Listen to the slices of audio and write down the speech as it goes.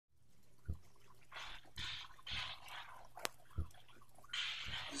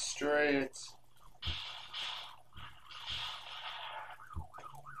destroy it.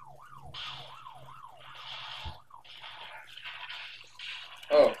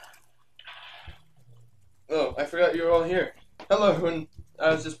 Oh. Oh, I forgot you were all here. Hello, everyone. I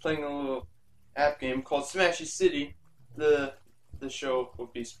was just playing a little app game called Smashy City. The show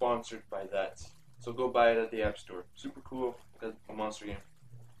will be sponsored by that. So go buy it at the App Store. Super cool. A monster game.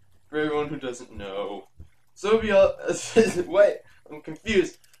 For everyone who doesn't know. So what? I'm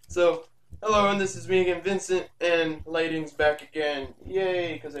confused. So, hello everyone, this is me again, Vincent, and lighting's back again.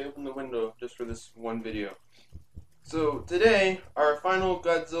 Yay, because I opened the window just for this one video. So, today, our final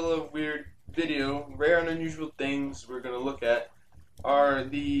Godzilla weird video, rare and unusual things we're going to look at, are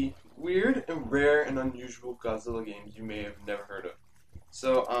the weird and rare and unusual Godzilla games you may have never heard of.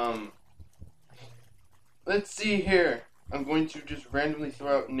 So, let's see here. I'm going to just randomly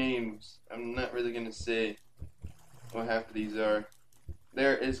throw out names. I'm not really going to say what half of these are.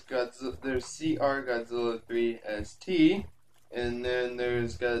 There is Godzilla, there's CR Godzilla 3 ST, and then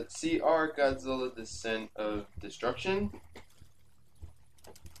there's CR Godzilla Descent of Destruction.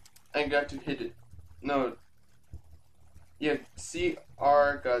 I got to hit it. No. Yeah,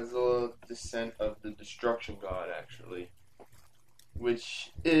 CR Godzilla Descent of the Destruction God, actually.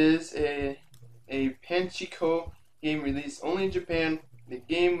 Which is a Panchiko game released only in Japan. The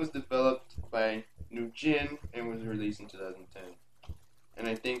game was developed by Nujin and was released in 2010. And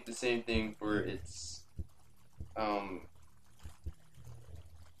I think the same thing for its other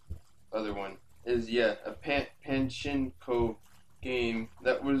one is a Panchinko game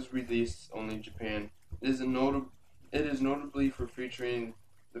that was released only in Japan. It is notably for featuring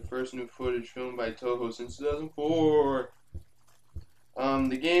the first new footage filmed by Toho since 2004.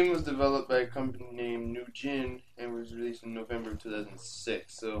 The game was developed by a company named Nujin and was released in November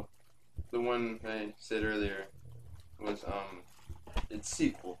 2006. So the one I said earlier was its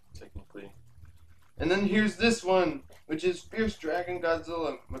sequel, technically. And then here's this one, which is Fierce Dragon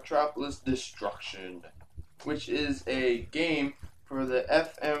Godzilla Metropolis Destruction, which is a game for the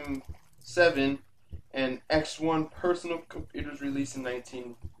FM7 and X1 personal computers released in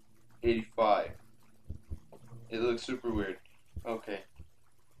 1985. It looks super weird. Okay.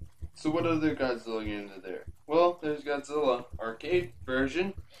 So what other Godzilla games are there? Well, there's Godzilla arcade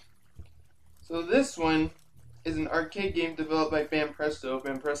version. So this one is an arcade game developed by Banpresto.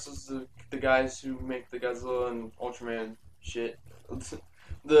 Banpresto's the guys who make the Godzilla and Ultraman shit.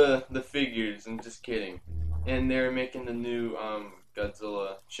 the figures, I'm just kidding. And they're making the new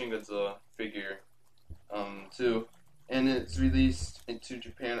Godzilla, Shin Godzilla figure too. And it's released into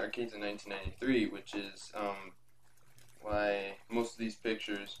Japan arcades in 1993, which is why most of these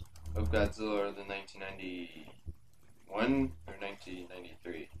pictures of Godzilla are the 1991 or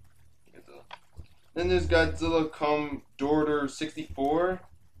 1993 Godzilla. Then there's Godzilla Commodore 64.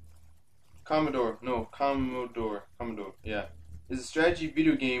 Commodore, yeah. It's a strategy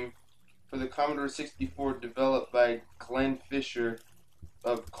video game for the Commodore 64 developed by Glenn Fisher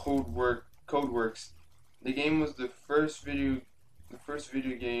of Codeworks. The game was the first video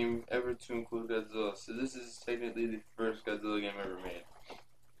game ever to include Godzilla. So this is technically the first Godzilla game ever made.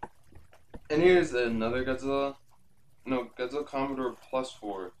 And here's another Godzilla Commodore Plus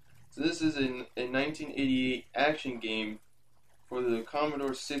 4. So this is a 1988 action game for the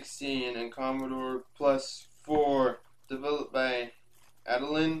Commodore 16 and Commodore Plus 4, developed by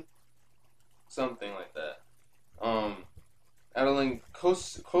Adeline, something like that. Adeline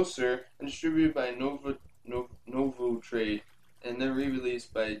Koser, and distributed by Novo Trade, and then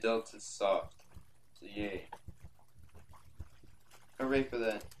re-released by Delta Soft. So yay. Hooray for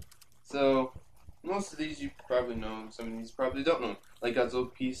that. So, most of these you probably know, some of these you probably don't know, like Godzilla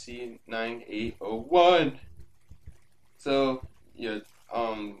PC 9801. So, yeah,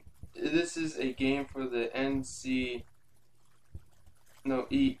 this is a game for the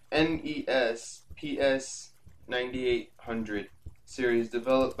NES PS 9800 series,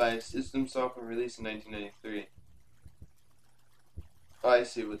 developed by System Software, released in 1993. Oh, I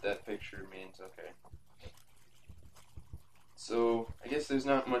see what that picture means, okay. So, I guess there's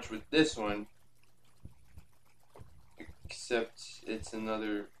not much with this one, except it's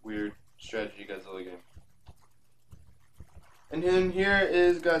another weird strategy Godzilla game. And then here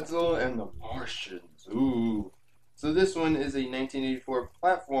is Godzilla and the Martians. Ooh. So this one is a 1984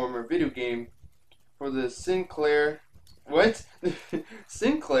 platformer video game for the Sinclair. What?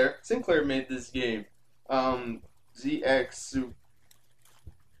 Sinclair made this game. ZX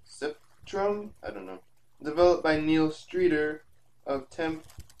Spectrum? I don't know. Developed by Neil Streeter of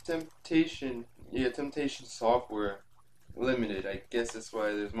Temptation Software Limited. I guess that's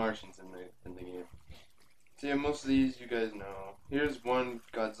why there's Martians in the game. So yeah, most of these you guys know. Here's one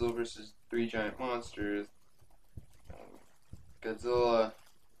Godzilla versus three giant monsters. Um, Godzilla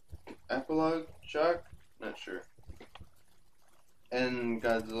Epilogue Shock? Not sure. And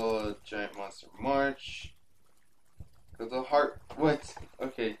Godzilla Giant Monster March. Godzilla Heart. What?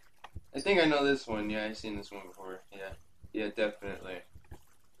 Okay. I think I know this one. Yeah, I've seen this one before. Yeah. Yeah, definitely.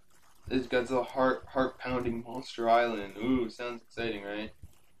 This Godzilla Heart Pounding Monster Island. Ooh, sounds exciting, right?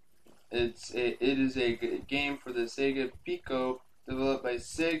 It is a game for the Sega Pico, developed by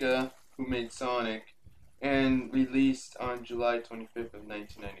Sega, who made Sonic, and released on July 25th of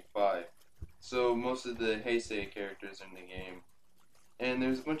 1995. So most of the Heisei characters are in the game, and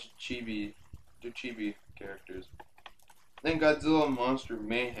there's a bunch of chibi characters. Then Godzilla Monster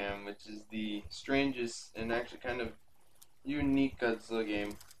Mayhem, which is the strangest and actually kind of unique Godzilla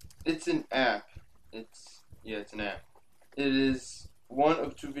game. It's an app. It's an app. It is one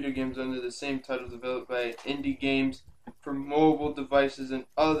of two video games under the same title developed by Indie Games for mobile devices and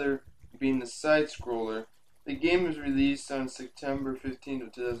other being the side scroller. The game was released on September 15th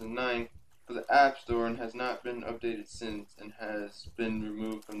of 2009 for the App Store and has not been updated since and has been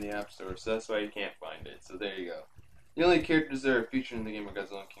removed from the App Store, so that's why you can't find it. So there you go. The only characters that are featured in the game are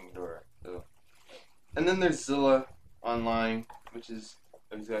Godzilla and King Ghidorah. So. And then there's Zilla Online, which is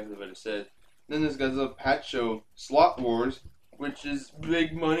exactly what it said. Then there's Godzilla Patch Show Slot Wars, which is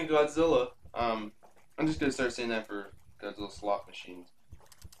Big Money Godzilla. I'm just gonna start saying that for Godzilla slot machines.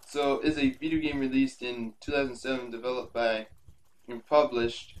 So, it's a video game released in 2007, developed by and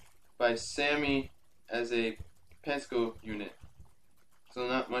published by Sammy as a Pensco unit. So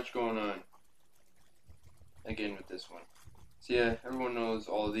not much going on. Again with this one. So yeah, everyone knows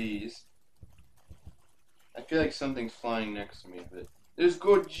all these. I feel like something's flying next to me, but there's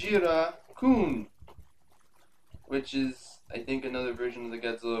Gojira-kun, which is, I think, another version of the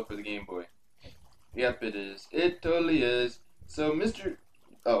Godzilla for the Game Boy. Yep, it is. It totally is. So,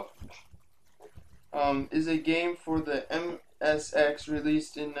 is a game for the MSX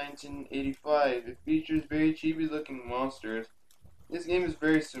released in 1985. It features very chibi-looking monsters. This game is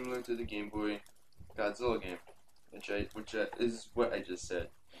very similar to the Game Boy Godzilla game, which is what I just said.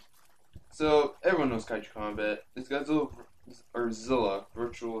 So, everyone knows Kaiju Combat. It's Godzilla or Zilla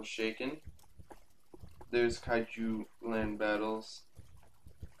Virtual Shaken. There's Kaiju Land Battles.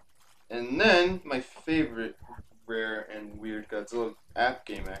 And then, my favorite rare and weird Godzilla app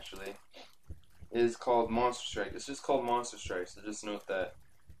game, actually, is called Monster Strike. It's just called Monster Strike, so just note that.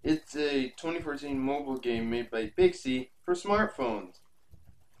 It's a 2014 mobile game made by Bixie for smartphones.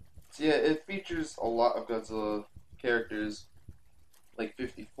 So yeah, it features a lot of Godzilla characters, like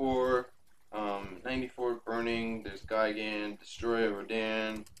 54, 94 Burning, there's Gigan, Destroyer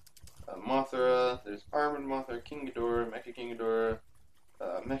Rodan, Mothra, there's Armored Mothra, King Ghidorah, Mecha King Ghidorah,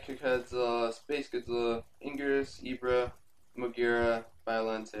 Mecha Godzilla, Space Godzilla, Ingress, Ibra, Mogira,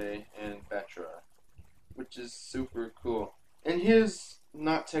 Violente, and Batra, which is super cool. And here's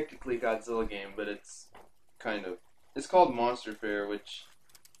not technically a Godzilla game, but it's kind of. It's called Monster Fair, which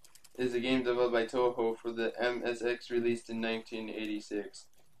is a game developed by Toho for the MSX, released in 1986.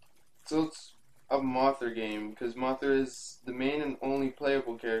 So it's a Mothra game, because Mothra is the main and only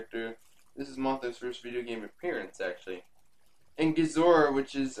playable character. This is Mothra's first video game appearance, actually. And Gizora,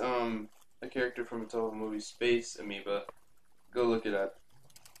 which is a character from a Toho movie, Space Amoeba. Go look it up.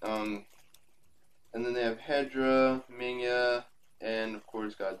 And then they have Hedra, Minya, and of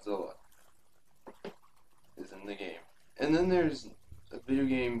course Godzilla is in the game. And then there's a video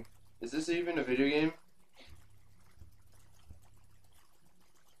game. Is this even a video game?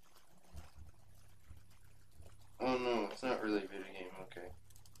 Oh no, it's not really a video game, okay.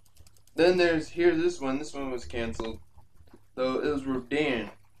 Then here's this one. This one was cancelled. Though it was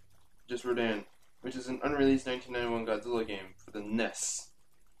Rodan. Just Rodan. Which is an unreleased 1991 Godzilla game for the NES.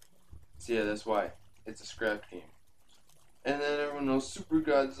 So yeah, that's why. It's a scrapped game. And then everyone knows Super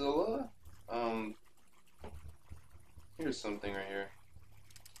Godzilla. Here's something right here.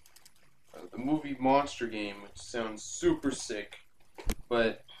 The movie Monster Game, which sounds super sick.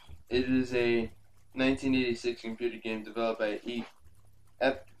 But it is a 1986 computer game developed by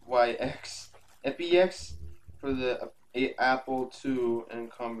FYX for the Apple II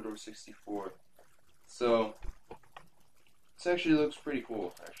and Commodore 64. So, this actually looks pretty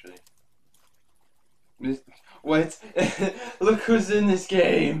cool, actually. What? Look who's in this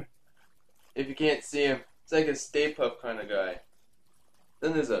game! If you can't see him, it's like a Stay Puft kind of guy.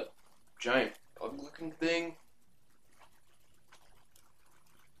 Then there's a giant bug-looking thing.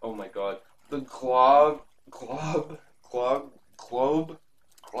 Oh my god. The glob? I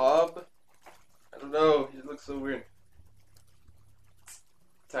don't know, he looks so weird.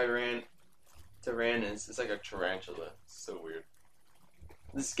 Tyrant. Tyrannus. It's like a tarantula. It's so weird.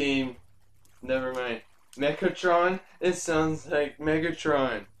 This game, never mind. Mechatron? It sounds like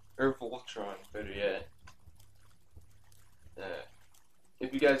Megatron. Or Voltron, better yet.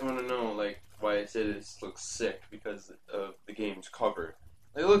 If you guys want to know, like, why I say this looks sick, because of the game's cover.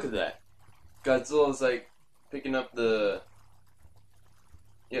 Like, look at that. Godzilla's, like, picking up the...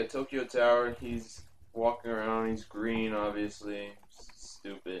 Yeah, Tokyo Tower. He's walking around. He's green, obviously.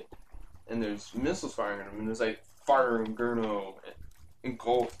 Stupid. And there's missiles firing at him, and there's, like, fire and Gurno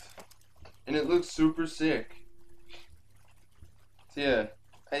engulfed. And it looks super sick. So, yeah.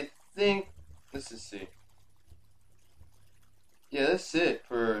 I think... Let's just see. Yeah, that's it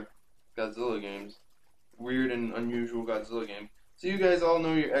for Godzilla games. Weird and unusual Godzilla game. So you guys all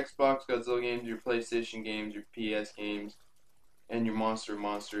know your Xbox Godzilla games, your PlayStation games, your PS games, and your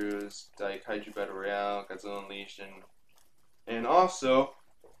monsters like Kaiju Battle Royale, Godzilla Unleashed, and also,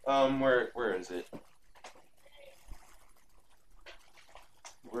 where is it?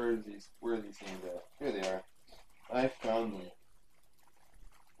 Where are these games at? Here they are. I found them.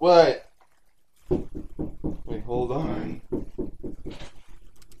 What? Wait, hold on.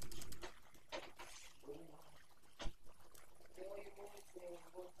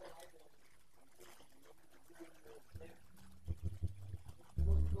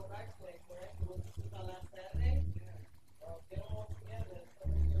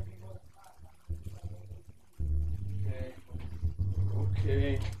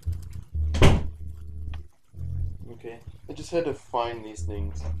 Okay. I just had to find these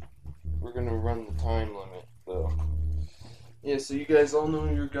things. We're gonna run the time limit, though. Yeah, so you guys all know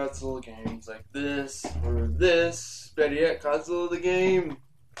your Godzilla games, like this, or this, better yet, Godzilla the game,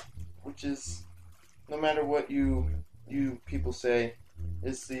 which is, no matter what you people say,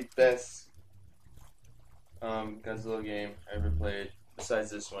 is the best Godzilla game I ever played,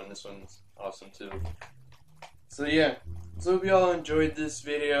 besides this one. This one's awesome, too. So yeah, so hope you all enjoyed this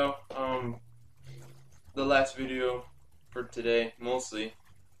video, the last video for today, mostly.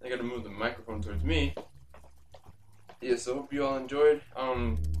 I gotta move the microphone towards me. Yeah, so hope you all enjoyed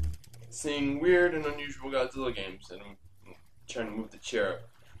seeing weird and unusual Godzilla games, and I'm trying to move the chair up.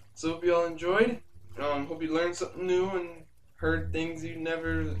 So hope you all enjoyed. Hope you learned something new and heard things you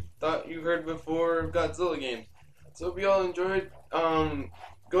never thought you heard before of Godzilla games. So hope you all enjoyed.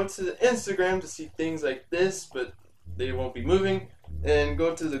 Go to the Instagram to see things like this, but they won't be moving. And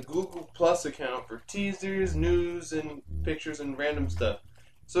go to the Google Plus account for teasers, news, and pictures and random stuff.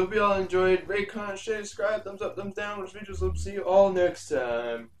 So hope you all enjoyed. Rate, comment, share, subscribe, thumbs up, thumbs down. Which videos? We'll see you all next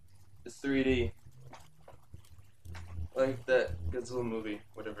time. It's 3D. Like that Godzilla movie,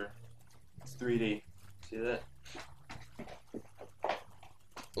 whatever. It's 3D. See that?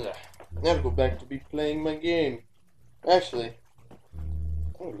 Yeah. Now to go back to be playing my game. Actually,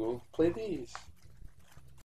 I'm gonna go play these.